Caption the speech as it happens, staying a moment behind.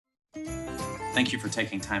Thank you for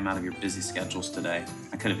taking time out of your busy schedules today.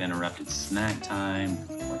 I could have interrupted snack time,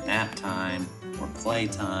 or nap time, or play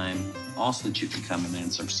time, all so that you could come and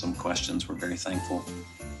answer some questions. We're very thankful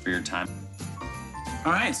for your time.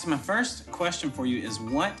 All right, so my first question for you is,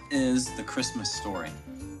 what is The Christmas Story?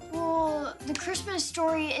 Well, The Christmas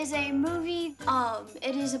Story is a movie.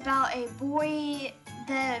 It is about a boy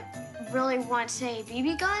that really wants a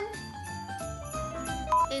BB gun.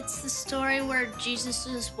 It's the story where Jesus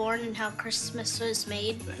was born and how Christmas was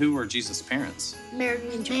made. Who were Jesus' parents? Mary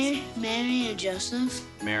and Joseph. Mary and Joseph.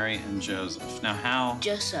 Mary and Joseph. Now, how?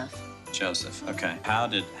 Joseph. Joseph. Okay. How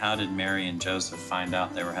did Mary and Joseph find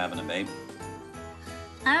out they were having a baby?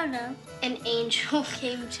 I don't know. An angel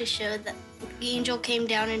came to show that. The angel came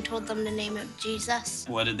down and told them the name of Jesus.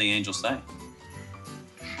 What did the angel say?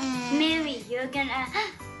 Mary, you're gonna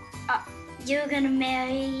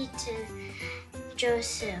marry to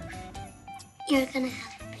Joseph. You're gonna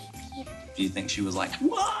have a baby. Do you think she was like,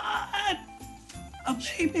 what? A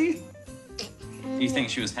baby? Do you think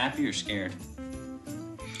she was happy or scared?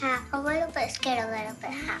 A little bit scared, a little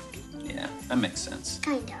bit happy. Yeah, that makes sense.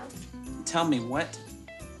 Kind of. Tell me, what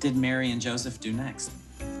did Mary and Joseph do next?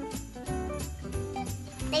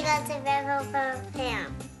 They got to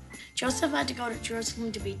Bethlehem. Joseph had to go to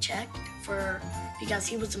Jerusalem to be checked because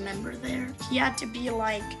he was a member there. He had to be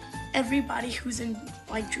like, everybody who's in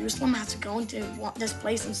Jerusalem has to go into this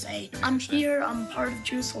place and say, I'm here, I'm part of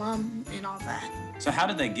Jerusalem, and all that. So how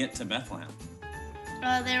did they get to Bethlehem?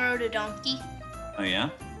 They rode a donkey. Oh yeah?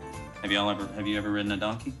 Have you ever ridden a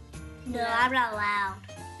donkey? No, I'm not allowed.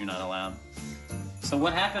 You're not allowed. So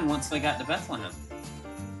what happened once they got to Bethlehem?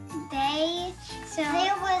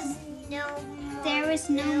 There was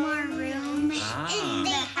no more room in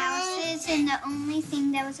the houses, and the only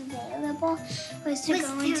thing that was available was to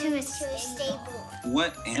go into a stable.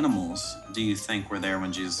 What animals do you think were there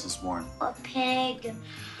when Jesus was born? A pig.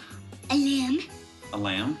 A lamb. A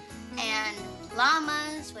lamb? And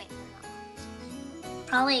llamas.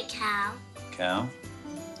 Probably a cow. Cow?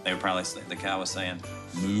 They would probably say, the cow was saying,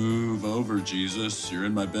 move over, Jesus, you're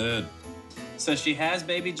in my bed. So she has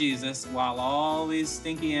baby Jesus while all these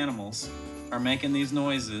stinky animals are making these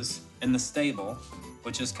noises in the stable,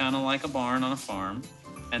 which is kind of like a barn on a farm.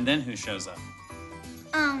 And then who shows up?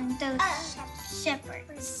 Those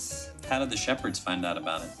shepherds. How did the shepherds find out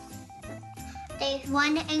about it?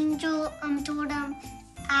 One angel told them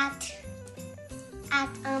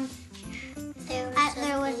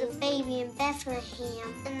there was a baby in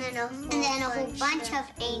Bethlehem, and then a whole bunch of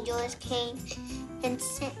angels came and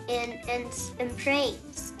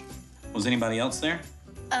praised. Was anybody else there?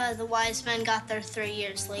 The wise men got there 3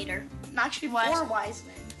 years later. Actually, 4 wise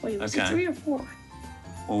men. Wait, was it 3 or 4?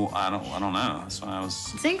 Well, I don't know. That's why I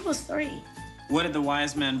was. I think it was 3. What did the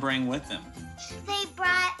wise men bring with them? They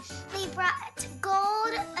brought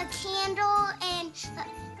gold, a candle, and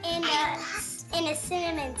a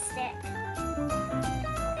cinnamon stick.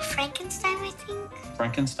 Frankenstein, I think.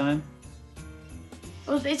 Frankenstein?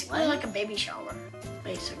 It was basically like a baby shower,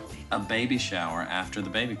 basically. A baby shower after the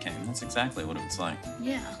baby came. That's exactly what it was like.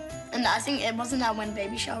 Yeah. And I think it wasn't that when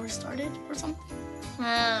baby showers started or something?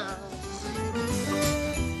 Oh.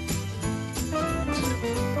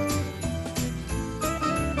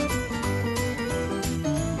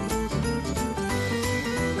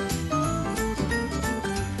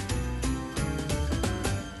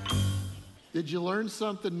 Did you learn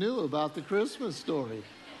something new about the Christmas story?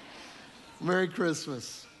 Merry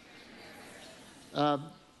Christmas.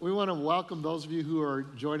 We want to welcome those of you who are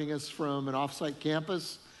joining us from an off-site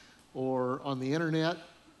campus or on the internet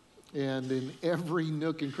and in every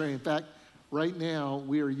nook and cranny. In fact, right now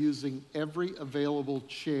we are using every available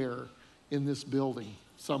chair in this building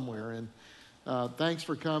somewhere. And thanks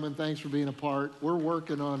for coming. Thanks for being a part. We're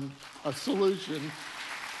working on a solution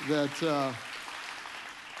that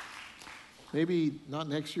maybe not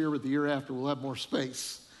next year, but the year after, we'll have more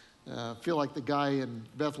space. Feel like the guy in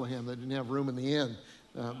Bethlehem that didn't have room in the inn.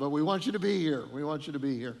 But we want you to be here. We want you to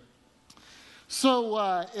be here. So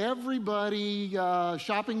everybody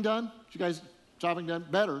shopping done? You guys shopping done?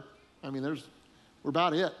 Better. I mean, we're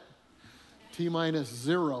about it.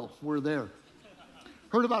 T-0. We're there.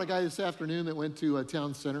 Heard about a guy this afternoon that went to a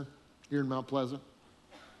town center here in Mount Pleasant.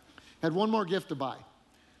 Had one more gift to buy.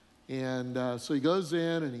 And so he goes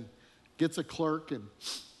in and he gets a clerk and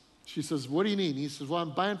she says, what do you need? And he says, well,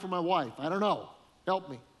 I'm buying for my wife. I don't know. Help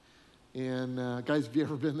me. And guys, have you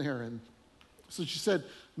ever been there? And so she said,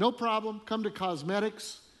 no problem. Come to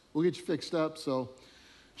cosmetics. We'll get you fixed up. So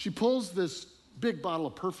she pulls this big bottle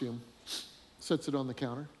of perfume, sets it on the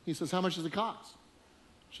counter. He says, how much does it cost?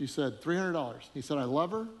 She said, $300. He said, I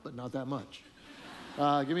love her, but not that much.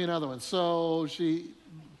 Give me another one. So she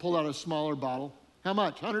pulled out a smaller bottle. How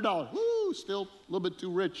much? $100. Woo, still a little bit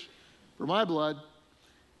too rich for my blood.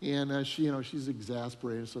 And she's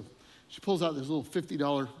exasperated. So she pulls out this little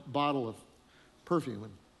 $50 bottle of perfume.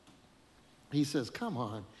 And he says, come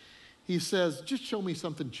on. He says, just show me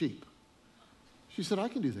something cheap. She said, I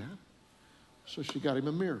can do that. So she got him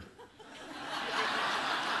a mirror.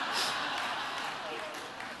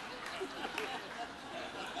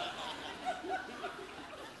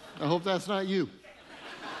 I hope that's not you.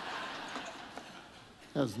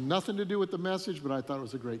 Has nothing to do with the message, but I thought it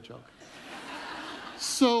was a great joke.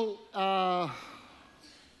 So, how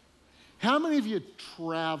many of you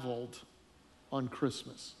traveled on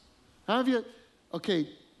Christmas? How many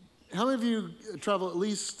of you travel at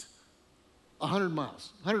least 100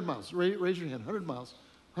 miles? 100 miles. Raise your hand. 100 miles.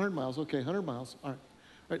 100 miles. Okay, 100 miles. All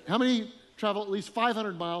right. How many travel at least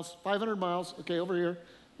 500 miles? 500 miles. Okay, over here.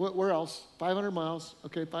 Where else? 500 miles.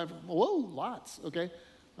 Okay, 500. Whoa, lots. Okay,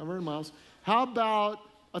 500 miles. How about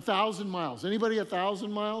 1,000 miles? Anybody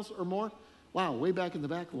 1,000 miles or more? Wow, way back in the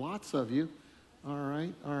back, lots of you. All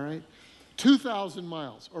right. 2,000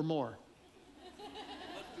 miles or more.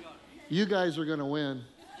 You guys are going to win.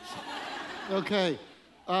 Okay.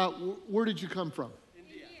 Where did you come from?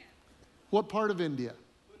 India. What part of India?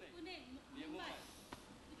 Pune.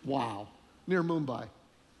 Wow. Near Mumbai.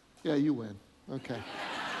 Yeah, you win. Okay.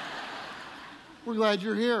 We're glad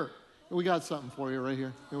you're here. We got something for you right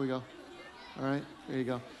here. Here we go. All right, there you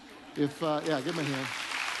go. Give him a hand.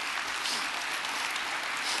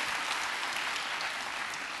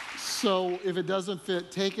 So if it doesn't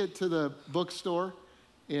fit, take it to the bookstore,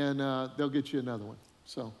 and they'll get you another one.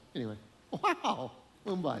 So anyway, wow,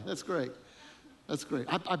 Mumbai, that's great. That's great.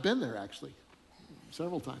 I've been there, actually,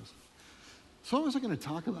 several times. So what was I going to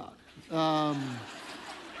talk about?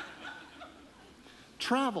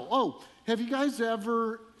 Travel. Oh, have you guys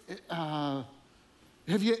ever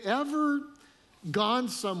gone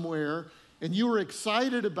somewhere and you were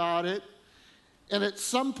excited about it, and at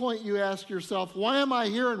some point you ask yourself, why am I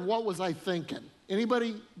here and what was I thinking?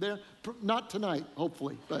 Anybody there? Not tonight,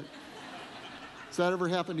 hopefully, but has that ever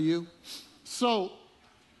happened to you? So,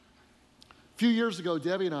 a few years ago,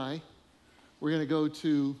 Debbie and I were going to go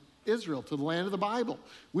to Israel, to the land of the Bible.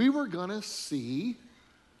 We were going to see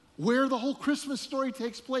where the whole Christmas story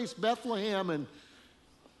takes place, Bethlehem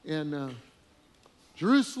and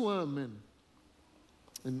Jerusalem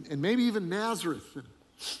and maybe even Nazareth.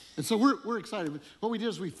 And so we're excited. What we did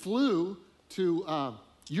is we flew to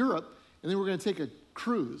Europe, and then we're going to take a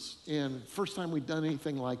cruise. And first time we'd done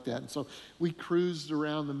anything like that. And so we cruised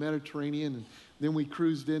around the Mediterranean, and then we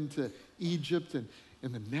cruised into Egypt, and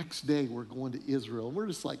the next day we're going to Israel. And we're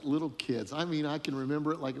just like little kids. I mean, I can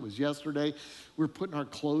remember it like it was yesterday. We're putting our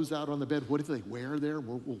clothes out on the bed. What did they wear there?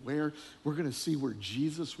 We're going to see where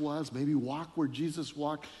Jesus was, maybe walk where Jesus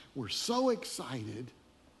walked. We're so excited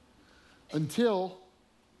until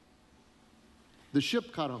the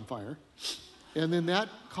ship caught on fire, and then that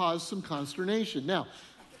caused some consternation. Now,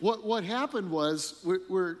 what happened was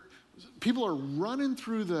people are running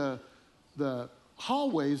through the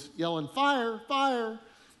hallways yelling, fire, fire,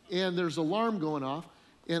 and there's an alarm going off,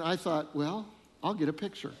 and I thought, well, I'll get a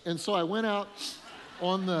picture. And so I went out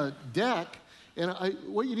on the deck, and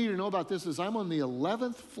what you need to know about this is I'm on the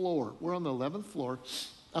 11th floor. We're on the 11th floor.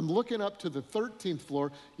 I'm looking up to the 13th floor.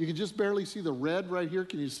 You can just barely see the red right here.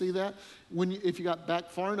 Can you see that? If you got back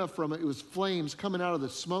far enough from it, it was flames coming out of the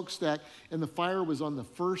smokestack, and the fire was on the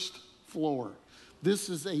first floor. This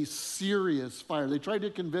is a serious fire. They tried to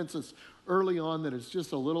convince us early on that it's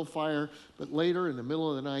just a little fire, but later in the middle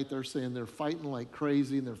of the night, they're saying they're fighting like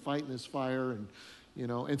crazy, and they're fighting this fire, and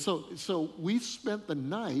so we spent the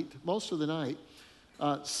night, most of the night,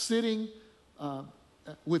 sitting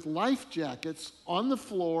with life jackets on the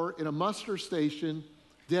floor in a muster station,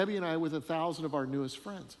 Debbie and I with 1,000 of our newest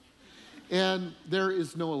friends. And there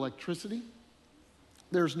is no electricity.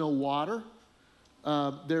 There's no water.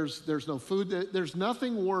 There's no food. There's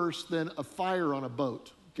nothing worse than a fire on a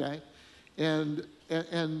boat, okay? And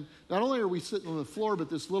not only are we sitting on the floor, but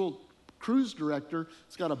this little cruise director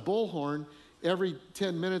has got a bullhorn every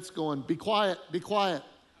 10 minutes going, be quiet, be quiet.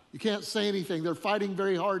 You can't say anything. They're fighting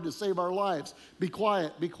very hard to save our lives. Be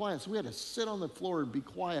quiet, be quiet. So we had to sit on the floor and be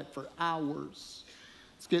quiet for hours.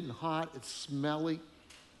 It's getting hot. It's smelly.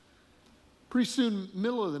 Pretty soon,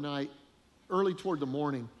 middle of the night, early toward the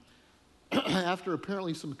morning, after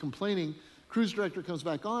apparently some complaining, cruise director comes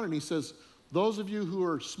back on and he says, those of you who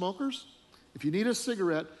are smokers, if you need a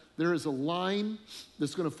cigarette, there is a line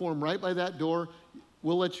that's going to form right by that door.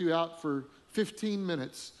 We'll let you out for 15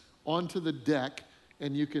 minutes onto the deck,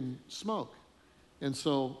 and you can smoke. And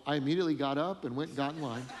so I immediately got up and went and got in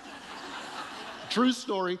line. True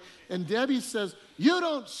story. And Debbie says, "You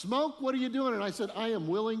don't smoke, what are you doing?" And I said, "I am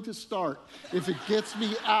willing to start if it gets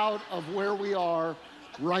me out of where we are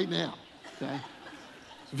right now." Okay?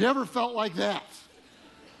 Have you ever felt like that?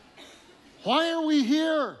 Why are we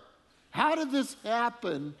here? How did this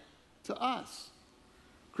happen to us?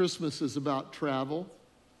 Christmas is about travel.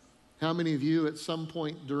 How many of you at some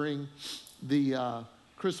point during the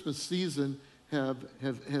Christmas season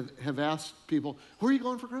have asked people, "Where are you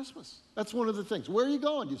going for Christmas?" That's one of the things. Where are you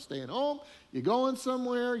going? You staying home? You going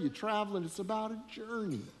somewhere? You traveling? It's about a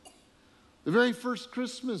journey. The very first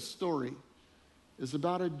Christmas story is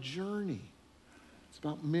about a journey. It's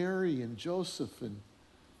about Mary and Joseph and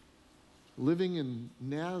living in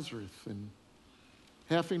Nazareth and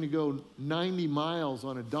having to go 90 miles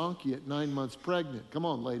on a donkey at 9 months pregnant. Come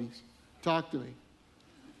on, ladies, talk to me.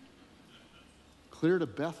 Clear to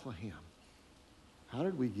Bethlehem. How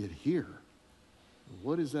did we get here?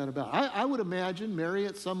 What is that about? I would imagine Mary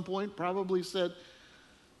at some point probably said,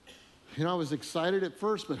 I was excited at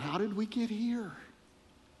first, but how did we get here?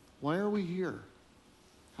 Why are we here?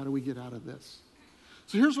 How do we get out of this?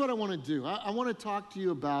 So here's what I want to do. I want to talk to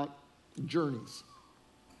you about journeys.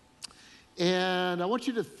 And I want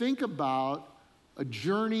you to think about a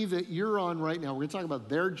journey that you're on right now. We're going to talk about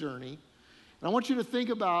their journey. And I want you to think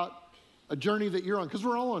about a journey that you're on, because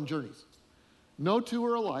we're all on journeys. No two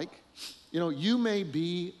are alike. You may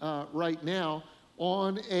be right now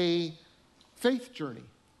on a faith journey.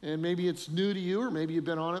 And maybe it's new to you, or maybe you've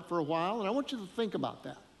been on it for a while. And I want you to think about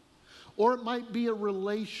that. Or it might be a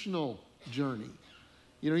relational journey.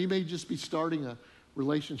 You may just be starting a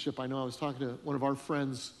relationship. I know I was talking to one of our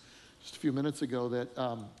friends just a few minutes ago that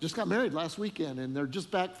just got married last weekend, and they're just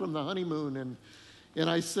back from the honeymoon. And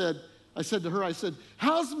I said to her,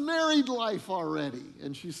 "How's married life already?"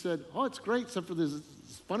 And she said, "Oh, it's great, except for this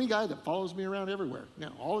funny guy that follows me around everywhere,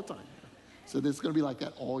 all the time." So it's going to be like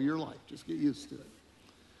that all your life. Just get used to it.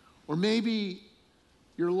 Or maybe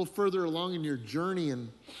you're a little further along in your journey,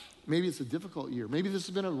 and maybe it's a difficult year. Maybe this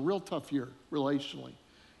has been a real tough year relationally.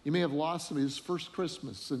 You may have lost somebody. This first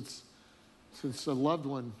Christmas since a loved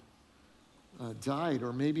one died,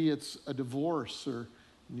 or maybe it's a divorce, or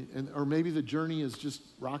maybe the journey is just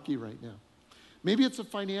rocky right now. Maybe it's a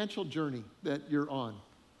financial journey that you're on.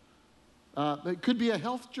 It could be a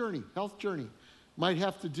health journey. Might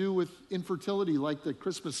have to do with infertility, like the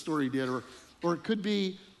Christmas story did, or it could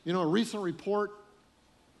be, a recent report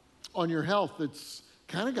on your health that's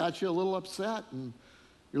kind of got you a little upset, and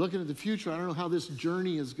you're looking at the future. I don't know how this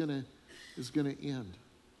journey is gonna end.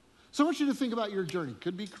 So I want you to think about your journey.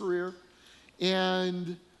 Could be career,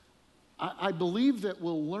 and I believe that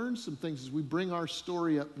we'll learn some things as we bring our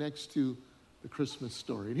story up next to the Christmas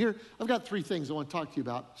story. And here, I've got 3 things I want to talk to you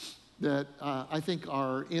about that I think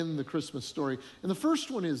are in the Christmas story. And the first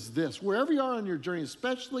one is this. Wherever you are on your journey,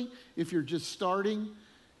 especially if you're just starting,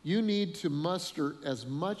 you need to muster as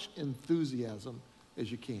much enthusiasm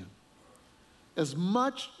as you can. As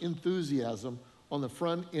much enthusiasm on the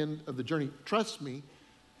front end of the journey. Trust me,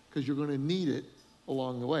 because you're going to need it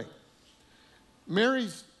along the way.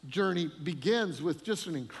 Mary's journey begins with just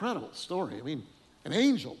an incredible story. An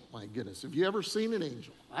angel, my goodness. Have you ever seen an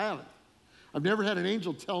angel? I haven't. I've never had an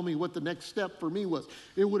angel tell me what the next step for me was.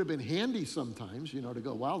 It would have been handy sometimes, to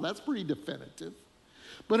go, wow, that's pretty definitive.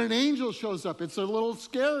 But an angel shows up. It's a little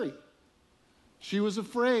scary. She was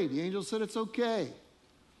afraid. The angel said, "It's okay."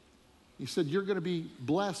 He said, "You're going to be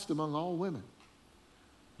blessed among all women.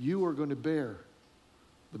 You are going to bear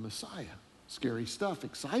the Messiah." Scary stuff,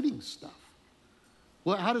 exciting stuff.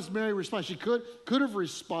 Well, how does Mary respond? She could have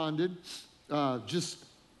responded just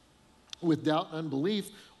with doubt and unbelief,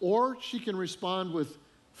 or she can respond with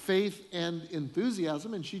faith and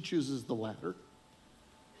enthusiasm, and she chooses the latter.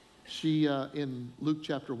 She, in Luke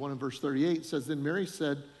chapter 1 and verse 38, says, "Then Mary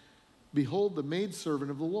said, 'Behold the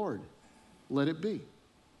maidservant of the Lord, let it be.'"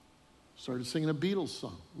 Started singing a Beatles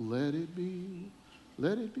song. Let it be,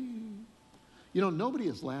 let it be. Nobody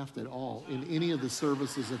has laughed at all in any of the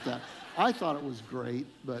services at that. I thought it was great,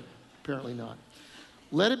 but apparently not.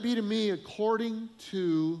 "Let it be to me according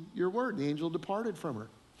to your word." The angel departed from her.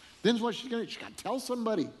 Then what she's going to do? She's got to tell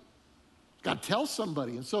somebody. She's got to tell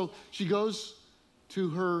somebody. And so she goes to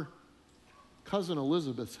her cousin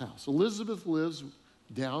Elizabeth's house. Elizabeth lives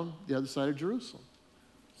down the other side of Jerusalem.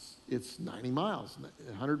 It's 90 miles,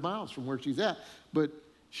 100 miles from where she's at. But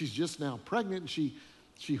she's just now pregnant, and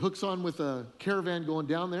she hooks on with a caravan going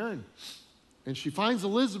down there, and she finds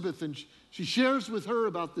Elizabeth, and she shares with her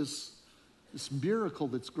about this miracle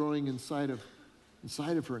that's growing inside of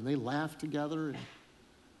her. And they laugh together, and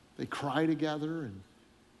they cry together, and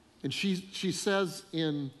And she says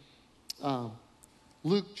in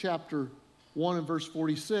Luke chapter 1 and verse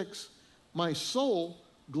 46, my soul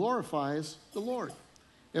glorifies the Lord,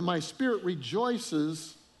 and my spirit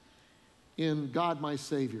rejoices in God my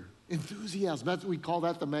Savior. Enthusiasm, that's what we call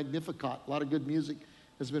that, the Magnificat. A lot of good music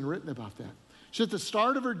has been written about that. She's at the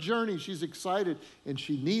start of her journey, she's excited, and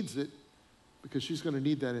she needs it because she's going to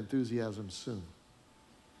need that enthusiasm soon.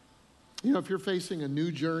 You know, if you're facing a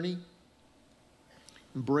new journey,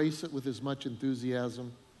 embrace it with as much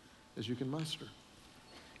enthusiasm as you can muster.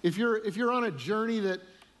 If you're on a journey that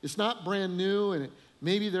is not brand new and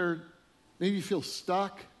maybe you feel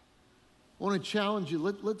stuck, I want to challenge you.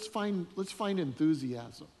 Let's find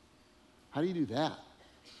enthusiasm. How do you do that?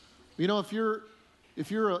 You know, if you're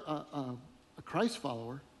a Christ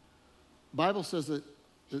follower, the Bible says that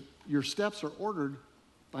your steps are ordered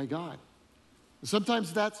by God. And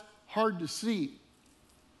sometimes that's hard to see.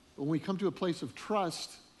 But when we come to a place of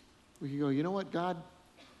trust, we can go, you know what, God,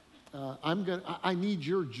 I need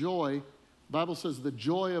your joy. The Bible says the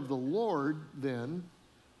joy of the Lord then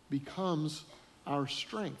becomes our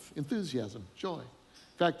strength. Enthusiasm, joy.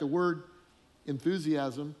 In fact, the word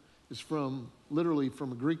enthusiasm is literally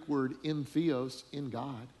from a Greek word entheos, in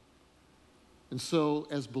God. And so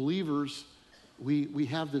as believers, we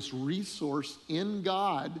have this resource in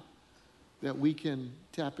God that we can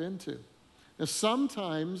tap into. Now,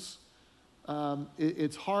 sometimes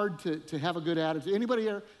it's hard to have a good attitude. Anybody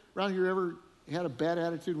around here ever had a bad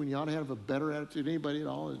attitude when you ought to have a better attitude? Anybody at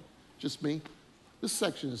all? Just me? This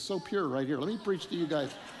section is so pure right here. Let me preach to you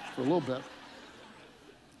guys for a little bit.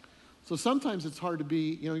 So sometimes it's hard to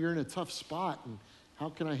be, you're in a tough spot, and how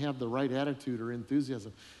can I have the right attitude or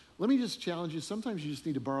enthusiasm? Let me just challenge you. Sometimes you just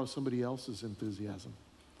need to borrow somebody else's enthusiasm.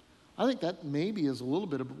 I think that maybe is a little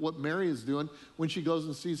bit of what Mary is doing when she goes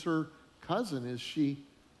and sees her cousin, is she's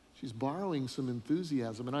borrowing some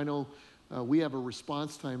enthusiasm. And I know we have a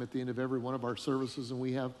response time at the end of every one of our services, and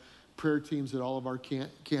we have prayer teams at all of our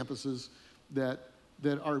campuses that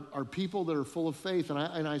are people that are full of faith.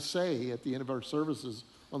 And I say at the end of our services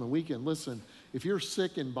on the weekend, listen, if you're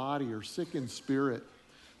sick in body or sick in spirit,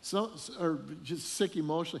 or just sick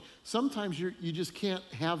emotionally, sometimes you just can't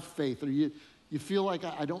have faith, or you feel like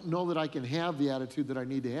I don't know that I can have the attitude that I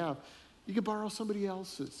need to have. You can borrow somebody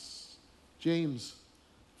else's. James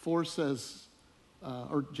 4 says,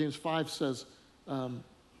 or James 5 says,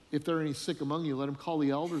 if there are any sick among you, let them call the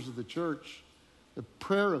elders of the church. The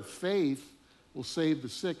prayer of faith will save the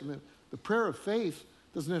sick. And the prayer of faith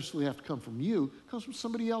doesn't necessarily have to come from you. It comes from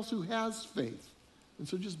somebody else who has faith. And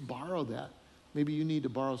so just borrow that. Maybe you need to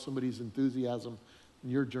borrow somebody's enthusiasm in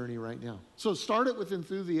your journey right now. So start it with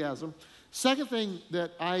enthusiasm. Second thing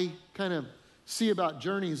that I kind of see about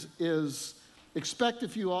journeys is expect a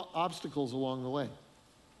few obstacles along the way.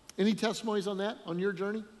 Any testimonies on that, on your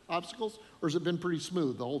journey? Obstacles? Or has it been pretty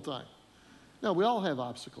smooth the whole time? No, we all have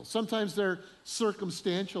obstacles. Sometimes they're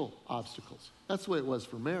circumstantial obstacles. That's the way it was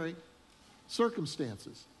for Mary.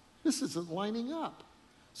 Circumstances. This isn't lining up.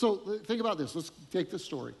 So think about this. Let's take this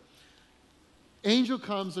story. Angel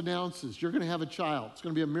comes, announces, you're going to have a child. It's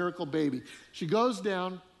going to be a miracle baby. She goes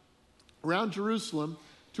down around Jerusalem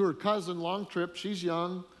to her cousin, long trip. She's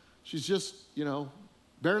young. She's just,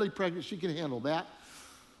 barely pregnant. She can handle that.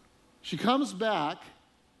 She comes back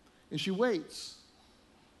and she waits.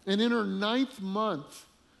 And in her 9th month,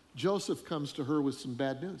 Joseph comes to her with some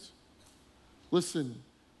bad news. Listen,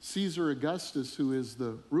 Caesar Augustus, who is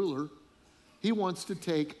the ruler, he wants to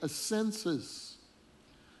take a census.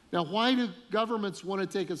 Now, why do governments want to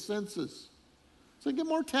take a census? So they get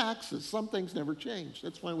more taxes. Some things never change.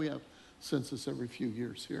 That's why we have census every few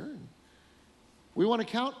years here. And we want to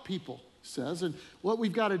count people, he says. And what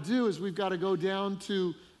we've got to do is we've got to go down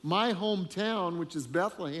to my hometown, which is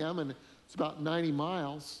Bethlehem, and it's about 90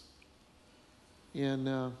 miles.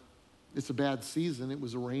 And it's a bad season. It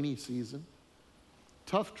was a rainy season.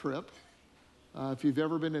 Tough trip. If you've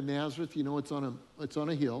ever been to Nazareth, you know it's on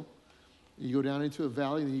a hill. You go down into a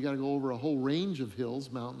valley, and then you got to go over a whole range of hills,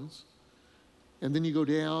 mountains. And then you go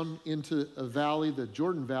down into a valley, the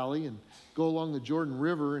Jordan Valley, and go along the Jordan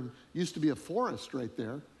River. And used to be a forest right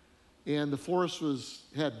there. And the forest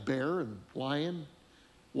had bear and lion,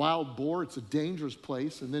 wild boar. It's a dangerous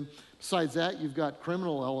place. And then besides that, you've got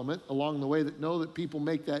criminal element along the way that know that people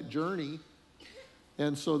make that journey.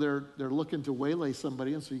 And so they're looking to waylay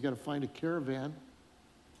somebody, and so you got to find a caravan.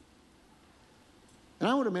 And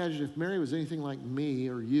I would imagine if Mary was anything like me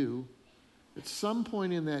or you, at some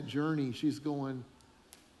point in that journey, she's going,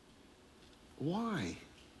 why?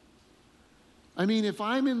 I mean, if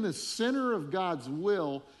I'm in the center of God's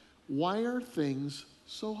will, why are things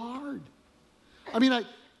so hard? I mean,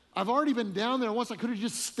 I've already been down there once. I could have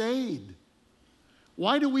just stayed.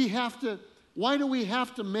 Why do we have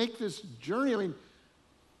to make this journey?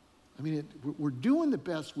 We're doing the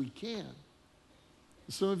best we can.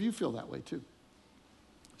 Some of you feel that way too.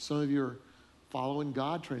 Some of you are following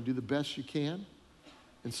God, trying to do the best you can,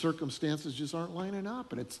 and circumstances just aren't lining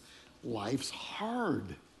up, and life's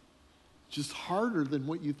hard. Just harder than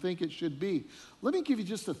what you think it should be. Let me give you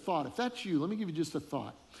just a thought. If that's you, let me give you just a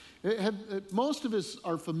thought. Most of us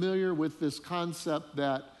are familiar with this concept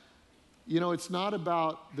that, it's not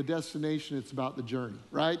about the destination, it's about the journey,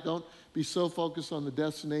 right? Don't be so focused on the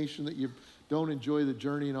destination that you don't enjoy the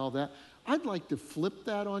journey and all that. I'd like to flip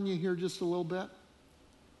that on you here just a little bit.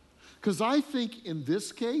 Because I think in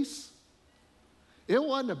this case, it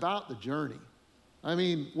wasn't about the journey.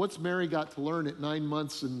 What's Mary got to learn at 9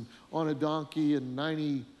 months and on a donkey and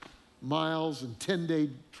 90 miles and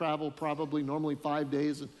 10-day travel, probably normally 5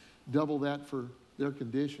 days, and double that for their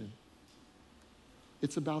condition?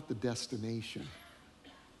 It's about the destination.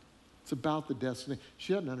 It's about the destination.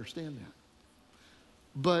 She doesn't understand that.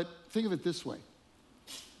 But think of it this way.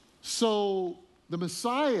 So the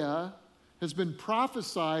Messiah has been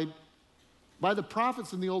prophesied by the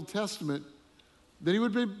prophets in the Old Testament that he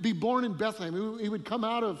would be born in Bethlehem. He would come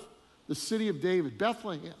out of the city of David,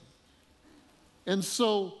 Bethlehem. And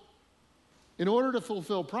so, in order to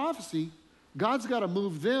fulfill prophecy, God's got to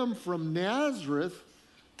move them from Nazareth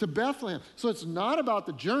to Bethlehem. So it's not about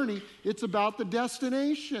the journey, it's about the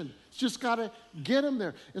destination. It's just got to get them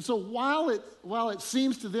there. And so while it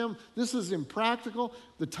seems to them this is impractical,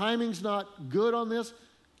 the timing's not good on this,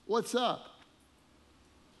 what's up?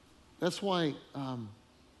 That's why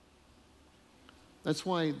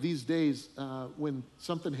these days, when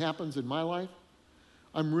something happens in my life,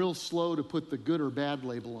 I'm real slow to put the good or bad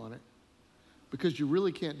label on it. Because you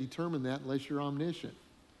really can't determine that unless you're omniscient,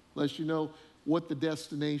 unless you know what the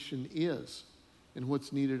destination is and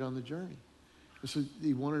what's needed on the journey. And so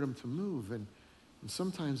he wanted them to move, and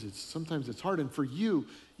sometimes it's hard. And for you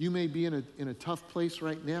may be in a tough place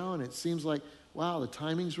right now, and it seems like, wow, the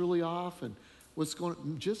timing's really off, and what's going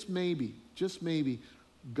on? Just maybe,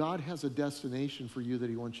 God has a destination for you that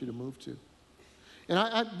he wants you to move to.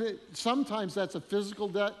 And sometimes that's a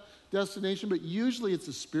physical destination, but usually it's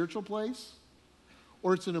a spiritual place,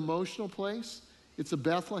 or it's an emotional place. It's a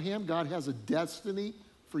Bethlehem. God has a destiny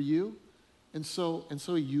for you. And so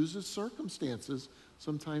he uses circumstances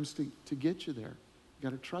sometimes to get you there. You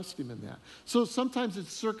got to trust him in that. So sometimes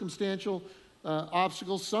it's circumstantial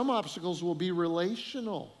obstacles. Some obstacles will be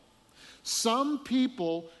relational. Some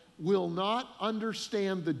people will not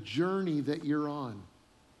understand the journey that you're on.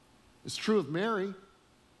 It's true of Mary.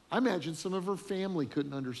 I imagine some of her family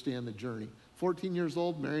couldn't understand the journey. 14 years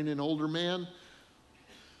old, marrying an older man,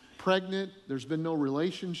 pregnant, there's been no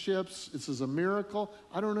relationships. This is a miracle.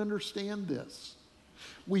 I don't understand this.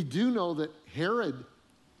 We do know that Herod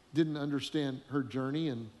didn't understand her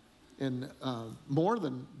journey, and more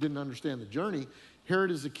than didn't understand the journey.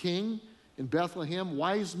 Herod is a king in Bethlehem.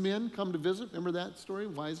 Wise men come to visit. Remember that story?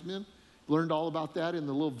 Wise men. Learned all about that in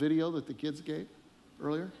the little video that the kids gave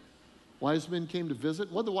earlier. Wise men came to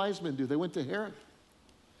visit. What did the wise men do? They went to Herod.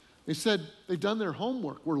 They said they've done their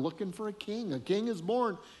homework. We're looking for a king. A king is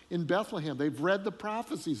born in Bethlehem. They've read the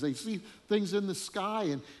prophecies. They see things in the sky.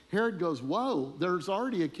 And Herod goes, whoa, there's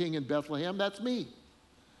already a king in Bethlehem. That's me.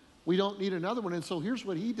 We don't need another one. And so here's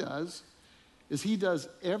what he does, is he does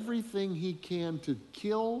everything he can to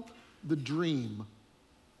kill the dream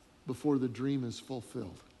before the dream is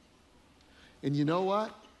fulfilled. And you know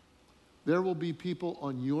what? There will be people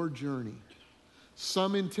on your journey,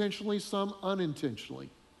 some intentionally, some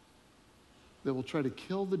unintentionally, that will try to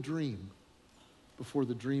kill the dream before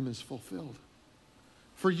the dream is fulfilled.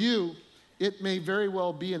 For you, it may very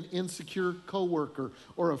well be an insecure coworker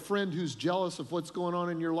or a friend who's jealous of what's going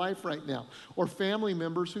on in your life right now, or family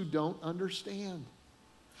members who don't understand.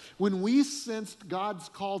 When we sensed God's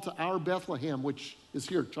call to our Bethlehem, which is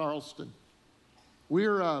here, Charleston,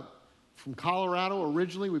 we're from Colorado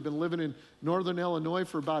originally. We've been living in northern Illinois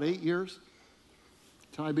for about 8 years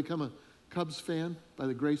until I become a Cubs fan by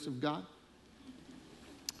the grace of God.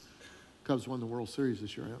 Cubs won the World Series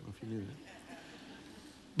this year. I don't know if you knew that.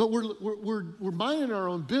 But we're minding our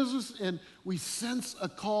own business, and we sense a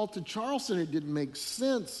call to Charleston. It didn't make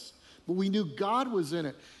sense, but we knew God was in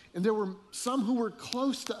it. And there were some who were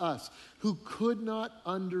close to us who could not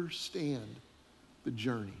understand the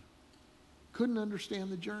journey. Couldn't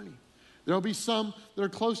understand the journey. There'll be some that are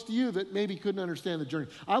close to you that maybe couldn't understand the journey.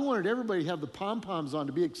 I wanted everybody to have the pom-poms on,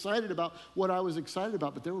 to be excited about what I was excited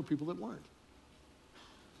about, but there were people that weren't.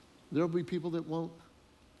 There'll be people that won't,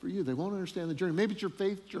 for you, they won't understand the journey. Maybe it's your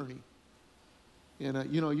faith journey.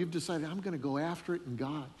 And, you've decided, I'm going to go after it in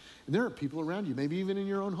God. And there are people around you, maybe even in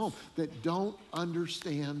your own home, that don't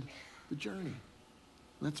understand the journey.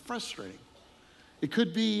 And that's frustrating. It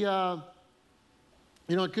could be,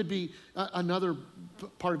 another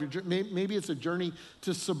part of your journey. Maybe it's a journey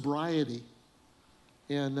to sobriety.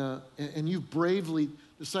 And you've bravely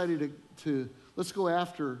decided to let's go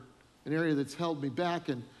after an area that's held me back.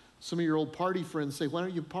 And some of your old party friends say, why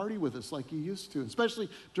don't you party with us like you used to? Especially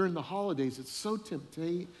during the holidays, it's so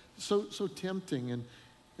tempting. And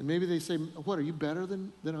maybe they say, what, are you better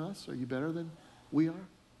than us? Are you better than we are?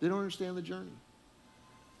 They don't understand the journey.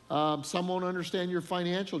 Some won't understand your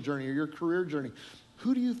financial journey or your career journey.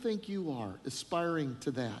 Who do you think you are aspiring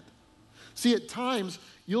to that? See, at times,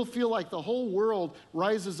 you'll feel like the whole world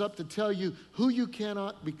rises up to tell you who you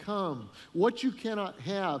cannot become, what you cannot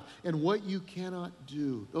have, and what you cannot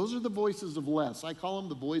do. Those are the voices of less. I call them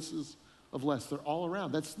the voices of less. They're all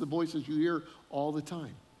around. That's the voices you hear all the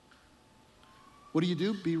time. What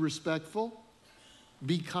do? Be respectful,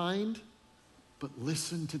 be kind, but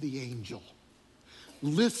listen to the angel.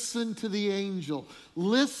 Listen to the angel.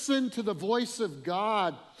 Listen to the voice of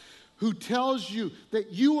God, who tells you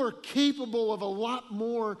that you are capable of a lot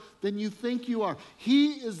more than you think you are.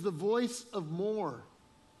 He is the voice of more.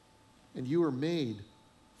 And you are made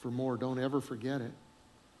for more. Don't ever forget it.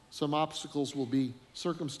 Some obstacles will be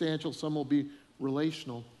circumstantial, some will be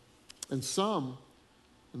relational, and some,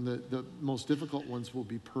 and the most difficult ones, will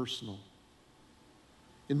be personal.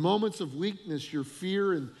 In moments of weakness, your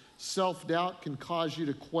fear and self-doubt can cause you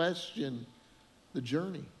to question the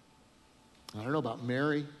journey. I don't know about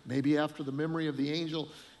Mary. Maybe after the memory of the angel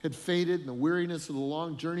had faded and the weariness of the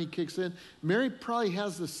long journey kicks in, Mary probably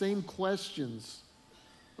has the same questions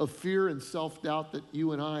of fear and self-doubt that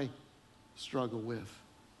you and I struggle with.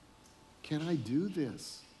 Can I do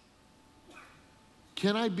this?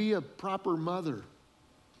 Can I be a proper mother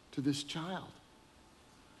to this child?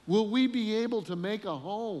 Will we be able to make a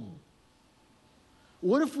home?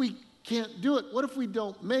 What if we can't do it? What if we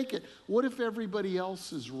don't make it? What if everybody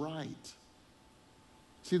else is right?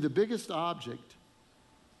 See, the biggest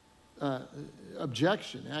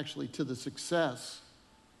objection, actually, to the success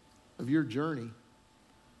of your journey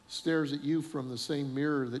stares at you from the same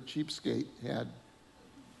mirror that Cheapskate had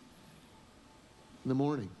in the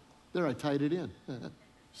morning. There, I tied it in.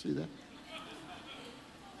 See that?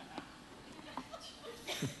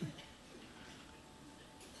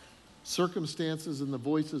 Circumstances and the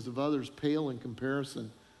voices of others pale in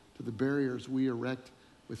comparison to the barriers we erect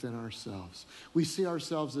within ourselves. We see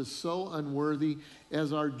ourselves as so unworthy,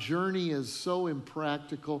 as our journey is so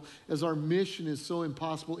impractical, as our mission is so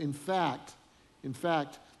impossible. In fact,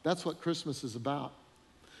 that's what Christmas is about.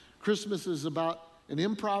 Christmas is about an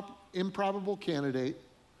improbable candidate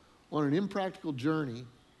on an impractical journey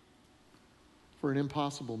for an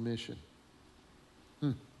impossible mission.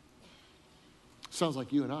 Sounds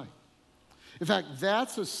like you and I. In fact,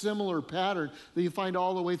 that's a similar pattern that you find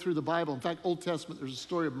all the way through the Bible. In fact, Old Testament, there's a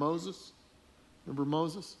story of Moses. Remember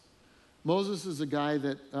Moses? Moses is a guy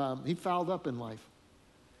that he fouled up in life.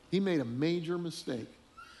 He made a major mistake.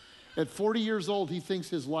 At 40 years old, he thinks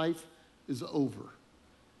his life is over.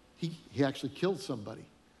 He actually killed somebody.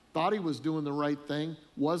 Thought he was doing the right thing,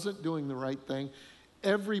 wasn't doing the right thing.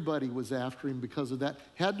 Everybody was after him because of that.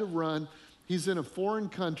 Had to run. He's in a foreign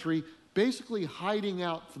country, basically hiding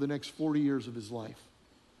out for the next 40 years of his life.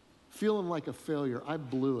 Feeling like a failure. I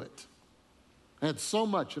blew it. I had so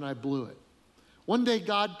much and I blew it. One day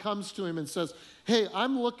God comes to him and says, hey,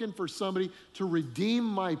 I'm looking for somebody to redeem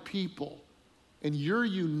my people, and you're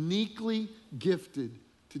uniquely gifted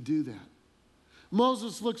to do that.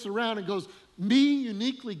 Moses looks around and goes, me,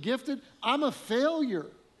 uniquely gifted? I'm a failure.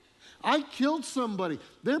 I killed somebody.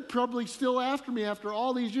 They're probably still after me after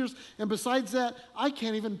all these years. And besides that, I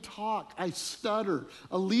can't even talk. I stutter.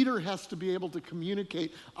 A leader has to be able to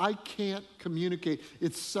communicate. I can't communicate.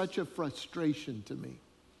 It's such a frustration to me.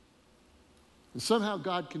 And somehow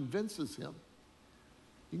God convinces him,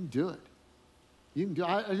 you can do it. You can do it.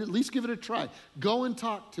 At least give it a try. Go and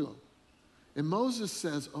talk to him. And Moses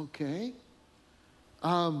says, okay.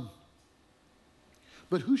 But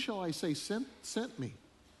who shall I say sent me?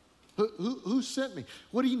 Who sent me?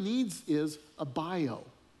 What he needs is a bio.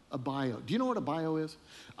 A bio. Do you know what a bio is?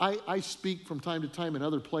 I speak from time to time in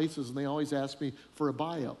other places, and they always ask me for a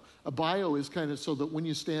bio. A bio is kind of so that when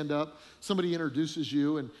you stand up, somebody introduces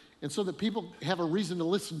you, and so that people have a reason to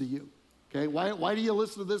listen to you. Okay, why do you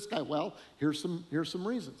listen to this guy? Well, here's some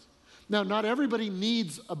reasons. Now, not everybody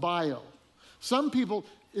needs a bio. Some people,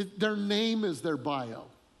 their name is their bio.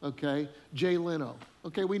 Okay, Jay Leno.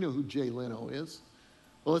 Okay, we know who Jay Leno is.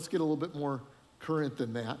 Well, let's get a little bit more current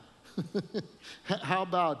than that. How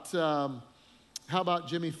about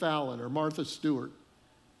Jimmy Fallon or Martha Stewart?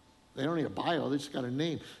 They don't need a bio, they just got a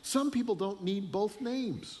name. Some people don't need both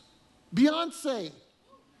names. Beyonce.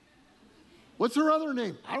 What's her other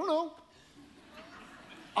name? I don't know.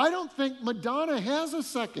 I don't think Madonna has a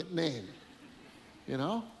second name. You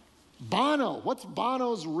know? Bono. What's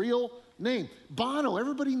Bono's real name? Bono.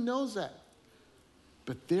 Everybody knows that.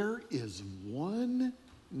 But there is one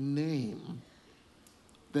name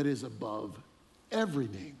that is above every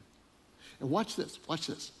name. And watch this,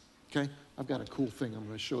 okay? I've got a cool thing I'm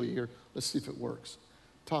going to show you here. Let's see if it works.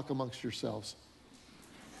 Talk amongst yourselves.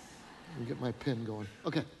 Let me get my pen going.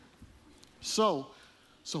 Okay. So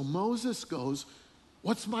Moses goes,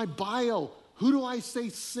 what's my bio? Who do I say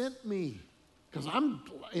sent me? Because I'm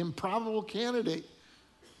an improbable candidate.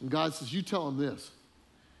 And God says, you tell him this.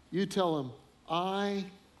 You tell him, I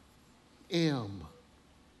am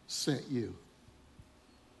sent you.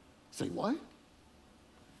 Say what?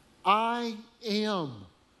 I am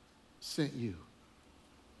sent you.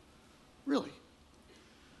 Really?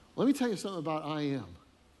 Let me tell you something about I am.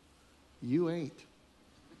 You ain't.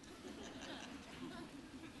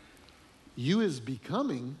 You is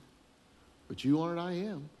becoming, but you aren't I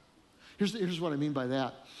am. Here's what I mean by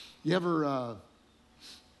that. You ever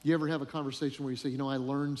have a conversation where you say, you know, I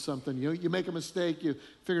learned something. You know, you make a mistake, you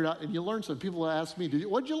figure it out, and you learn something. People ask me,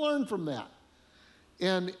 what'd you learn from that?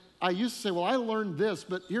 And I used to say, well, I learned this,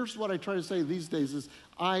 but here's what I try to say these days is,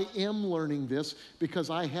 I am learning this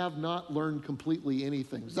because I have not learned completely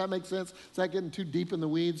anything. Does that make sense? Is that getting too deep in the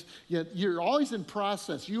weeds? Yet you're always in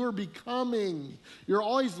process. You are becoming. You're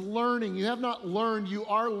always learning. You have not learned. You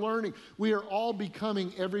are learning. We are all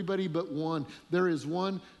becoming, everybody but one. There is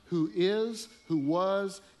one who is, who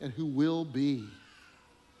was, and who will be.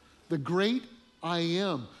 The great I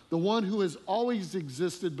am, the one who has always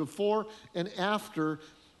existed before and after.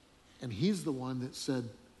 And he's the one that said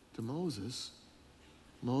to Moses,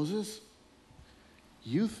 Moses,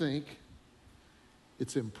 you think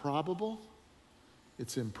it's improbable,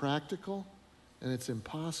 it's impractical, and it's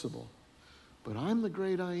impossible. But I'm the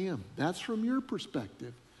great I am. That's from your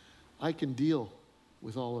perspective. I can deal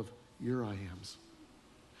with all of your I ams.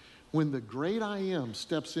 When the great I am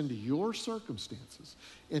steps into your circumstances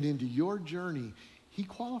and into your journey, he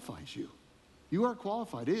qualifies you. You are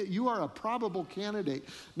qualified. You are a probable candidate.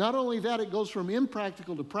 Not only that, it goes from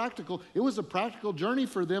impractical to practical. It was a practical journey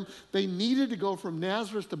for them. They needed to go from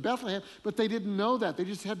Nazareth to Bethlehem, but they didn't know that. They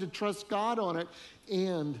just had to trust God on it,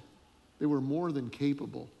 and they were more than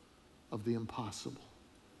capable of the impossible.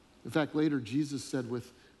 In fact, later Jesus said,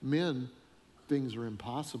 with men, things are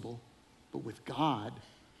impossible, but with God,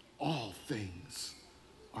 all things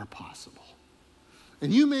are possible.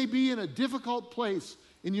 And you may be in a difficult place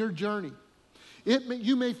in your journey.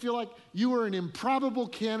 You may feel like you are an improbable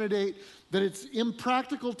candidate, that it's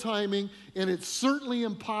impractical timing, and it's certainly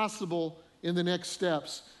impossible in the next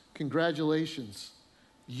steps. Congratulations.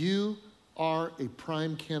 You are a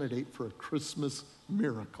prime candidate for a Christmas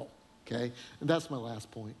miracle, okay? And that's my last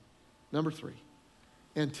point. Number 3,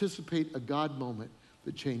 anticipate a God moment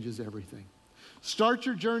that changes everything. Start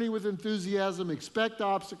your journey with enthusiasm, expect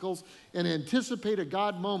obstacles, and anticipate a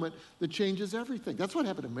God moment that changes everything. That's what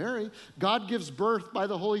happened to Mary. God gives birth by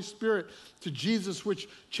the Holy Spirit to Jesus, which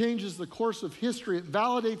changes the course of history. It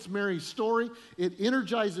validates Mary's story. It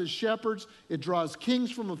energizes shepherds. It draws kings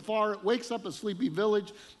from afar. It wakes up a sleepy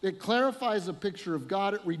village. It clarifies a picture of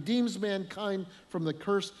God. It redeems mankind from the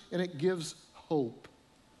curse, and it gives hope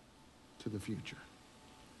to the future.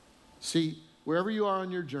 See, wherever you are on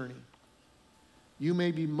your journey, you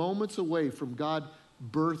may be moments away from God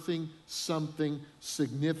birthing something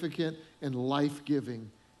significant and life-giving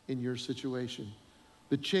in your situation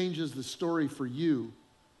that changes the story for you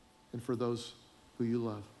and for those who you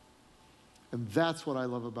love. And that's what I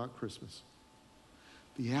love about Christmas.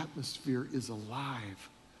 The atmosphere is alive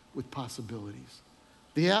with possibilities.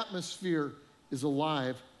 The atmosphere is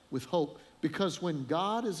alive with hope, because when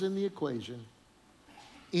God is in the equation,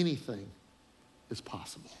 anything is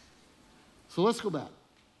possible. So let's go back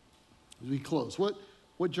as we close.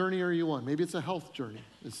 What journey are you on? Maybe it's a health journey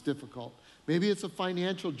that's difficult. Maybe it's a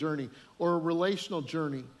financial journey or a relational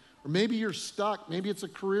journey. Or maybe you're stuck. Maybe it's a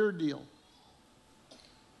career deal.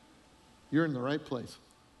 You're in the right place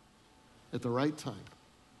at the right time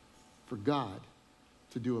for God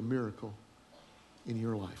to do a miracle in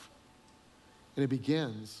your life. And it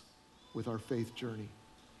begins with our faith journey.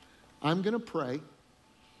 I'm going to pray,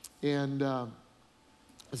 and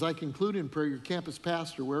as I conclude in prayer, your campus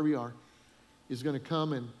pastor, wherever you are, is going to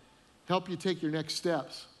come and help you take your next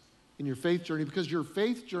steps in your faith journey, because your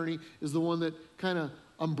faith journey is the one that kind of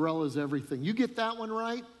umbrellas everything. You get that one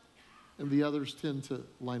right, and the others tend to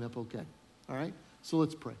line up okay. All right? So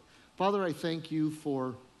let's pray. Father, I thank you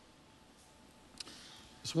for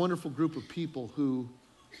this wonderful group of people who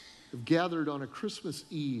have gathered on a Christmas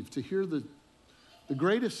Eve to hear the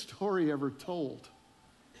greatest story ever told,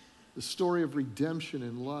 the story of redemption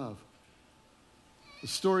and love, the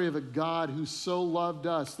story of a God who so loved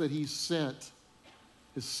us that he sent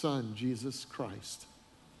his son, Jesus Christ,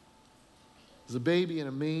 as a baby in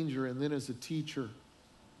a manger, and then as a teacher,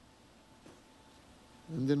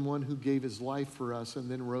 and then one who gave his life for us and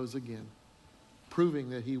then rose again, proving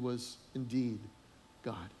that he was indeed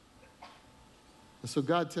God. And so,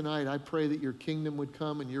 God, tonight I pray that your kingdom would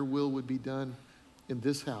come and your will would be done in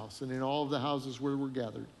this house and in all of the houses where we're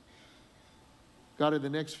gathered. God, in the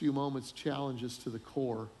next few moments, challenge us to the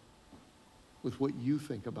core with what you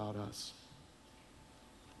think about us.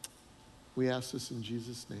 We ask this in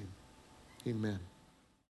Jesus' name. Amen.